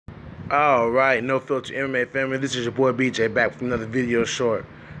Alright, No Filter MMA family, this is your boy BJ back with another video short.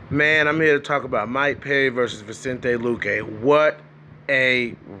 Man, I'm here to talk about Mike Perry versus Vicente Luque. What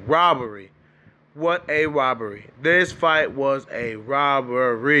a robbery. What a robbery. This fight was a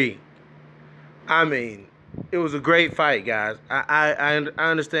robbery. I mean, it was a great fight, guys. I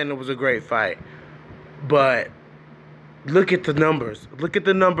understand it was a great fight. But look at the numbers. Look at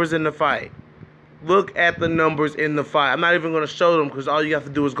the numbers in the fight. Look at the numbers in the fight. I'm not even going to show them because all you have to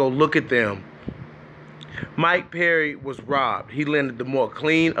do is go look at them. Mike Perry was robbed. He landed the more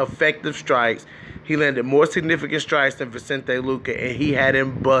clean, effective strikes. He landed more significant strikes than Vicente Luque, and he had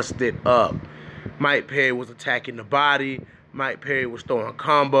him busted up. Mike Perry was attacking the body. Mike Perry was throwing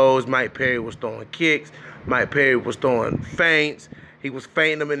combos. Mike Perry was throwing kicks. Mike Perry was throwing feints. He was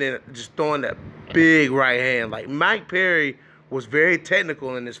feinting them and then just throwing that big right hand. Like, Mike Perry was very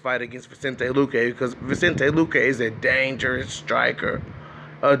technical in this fight against Vicente Luque because Vicente Luque is a dangerous striker.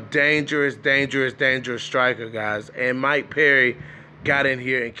 A dangerous striker, guys. And Mike Perry got in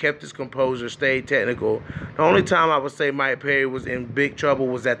here and kept his composure, stayed technical. The only time I would say Mike Perry was in big trouble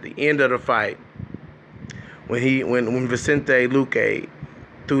was at the end of the fight. When Vicente Luque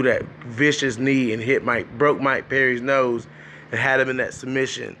threw that vicious knee and broke Mike Perry's nose and had him in that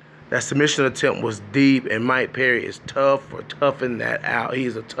submission. That submission attempt was deep, and Mike Perry is tough for toughing that out.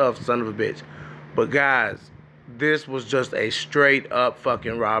 He's a tough son of a bitch. But guys, this was just a straight up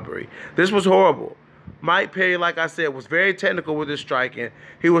fucking robbery. This was horrible. Mike Perry, like I said, was very technical with his striking.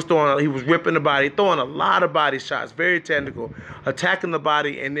 He was ripping the body, throwing a lot of body shots, very technical, attacking the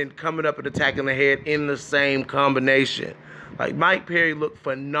body and then coming up and attacking the head in the same combination. Like, Mike Perry looked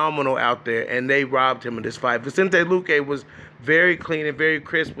phenomenal out there, and they robbed him in this fight. Vicente Luque was very clean and very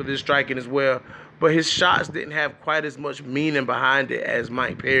crisp with his striking as well, but his shots didn't have quite as much meaning behind it as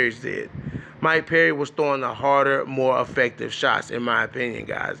Mike Perry's did. Mike Perry was throwing the harder, more effective shots, in my opinion,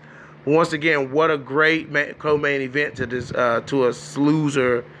 guys. Once again, what a great co-main event to this to a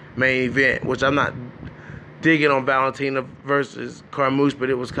slooser main event, which I'm not digging on Valentina versus Carmouche, but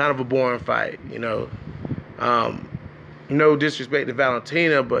it was kind of a boring fight, you know. No disrespect to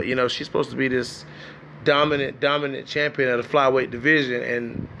Valentina, but, you know, she's supposed to be this dominant champion of the flyweight division,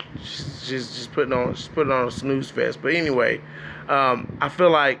 and she's putting on a snooze fest. But anyway, I feel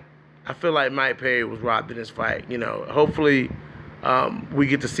like Mike Perry was robbed in this fight. You know, hopefully we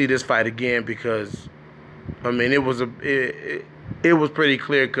get to see this fight again because, I mean, it was pretty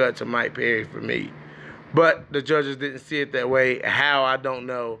clear cut to Mike Perry for me, but the judges didn't see it that way. How, I don't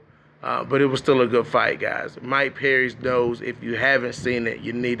know. But it was still a good fight, guys. Mike Perry's nose, if you haven't seen it,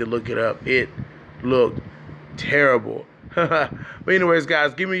 you need to look it up. It looked terrible. But anyways,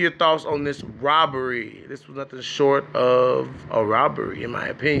 guys, give me your thoughts on this robbery. This was nothing short of a robbery, in my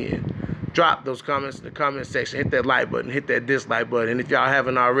opinion. Drop those comments in the comment section. Hit that like button. Hit that dislike button. And if y'all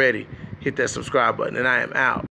haven't already, hit that subscribe button. And I am out.